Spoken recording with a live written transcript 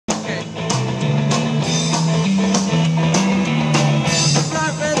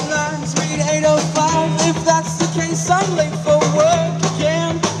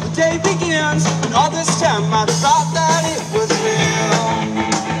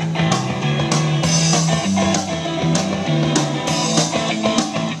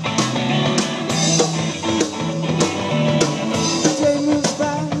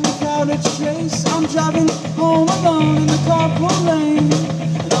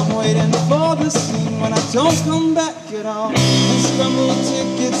don't come back at all. And scrambled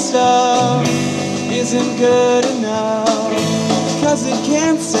ticket stuff isn't good enough, 'cause it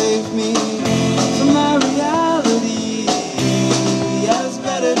can't save me from my reality. As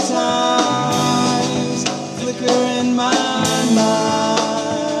better times flicker in my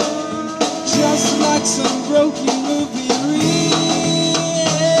mind, just like some broken movie reel.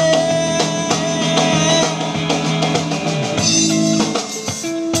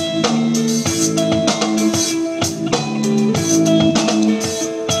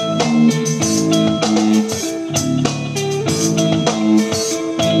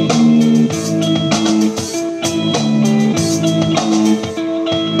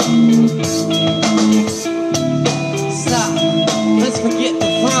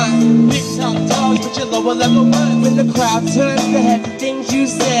 Level one. When the crowd turns to head, the things you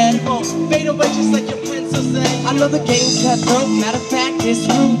said won't fade away just like your pencil say. I know the game's cutthroat, matter of fact, it's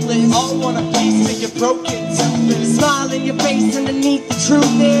ruthless. All want a piece of your broken toothless. Smile in your face underneath the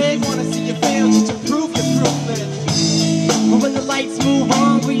truth is. Wanna see you fail just to prove you're proofless. But when the lights move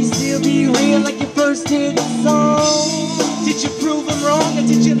on, will you still be real like you first did the song? Did you prove them wrong, or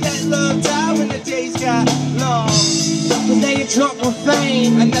did you let love die when the days got long? But now you're drunk with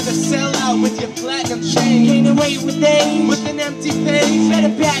fame, another sellout with your platinum chain. Gain away with aim, with an empty page. Better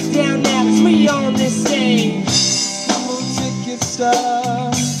back down now, 'cause we on this stage. Double ticket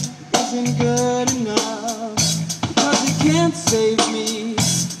stuff isn't good enough, 'cause it can't save me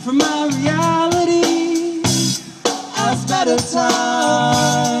from my reality. As better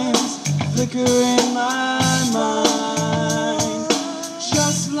times flicker in my mind,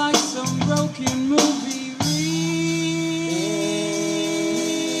 just like some broken movie.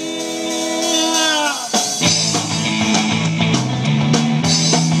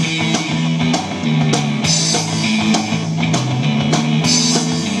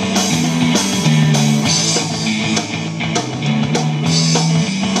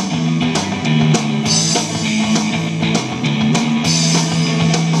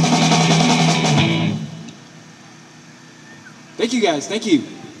 Thank you guys, thank you.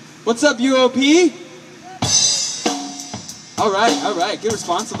 What's up, UOP? All right, good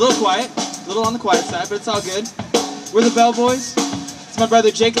response. A little quiet, a little on the quiet side, but it's all good. We're the Bellboys. It's my brother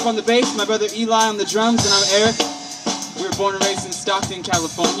Jacob on the bass, my brother Eli on the drums, and I'm Eric. We were born and raised in Stockton,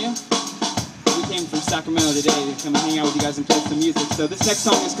 California. We came from Sacramento today to come and hang out with you guys and play some music. So this next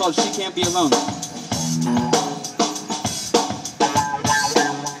song is called She Can't Be Alone.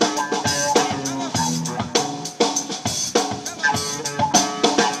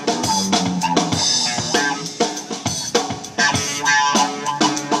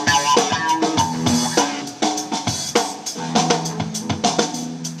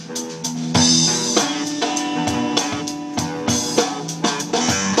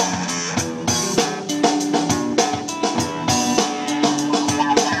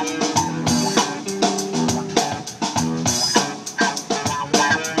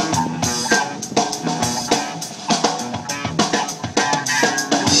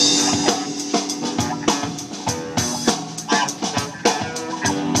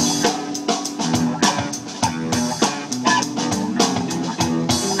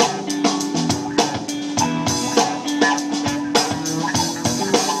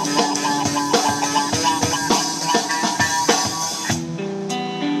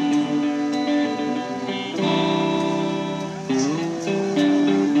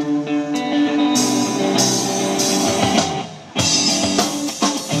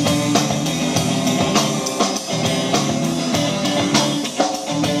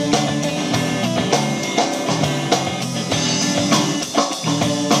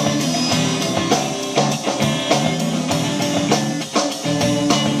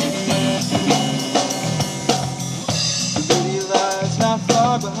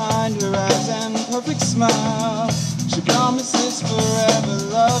 Behind her eyes and perfect smile, she promises forever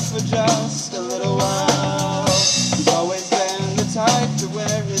love for just a little while. He's always been the type to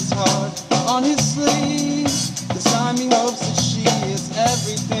wear his heart on his sleeve. This time he hopes that she is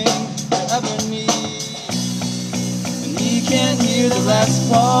everything he'll ever need. And he can't hear the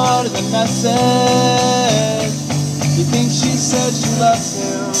last part of the message. He thinks she said she loves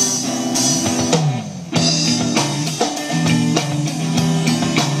him.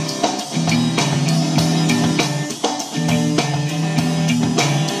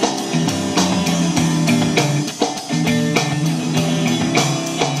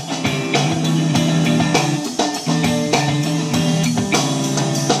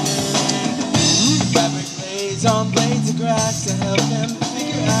 On blades of grass to help him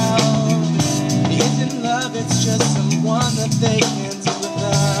figure out he isn't love, it's just someone that they can't do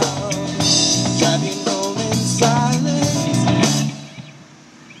without.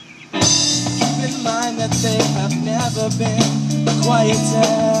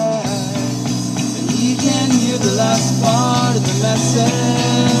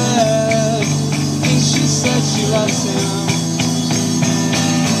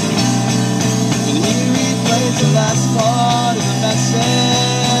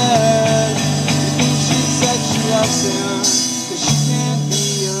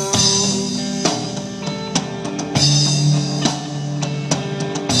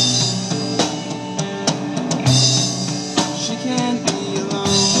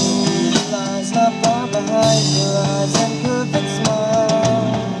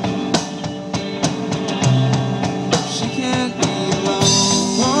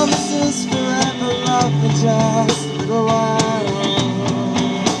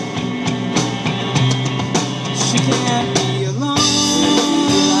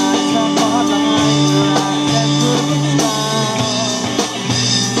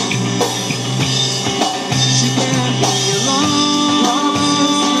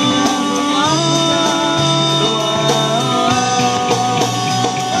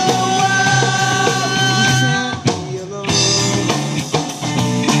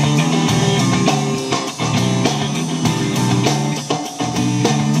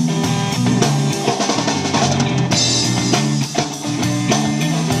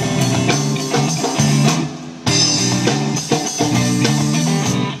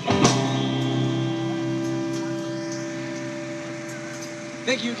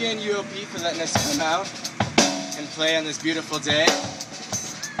 Thank you again, UOP, for letting us come out and play on this beautiful day.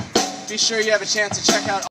 Be sure you have a chance to check out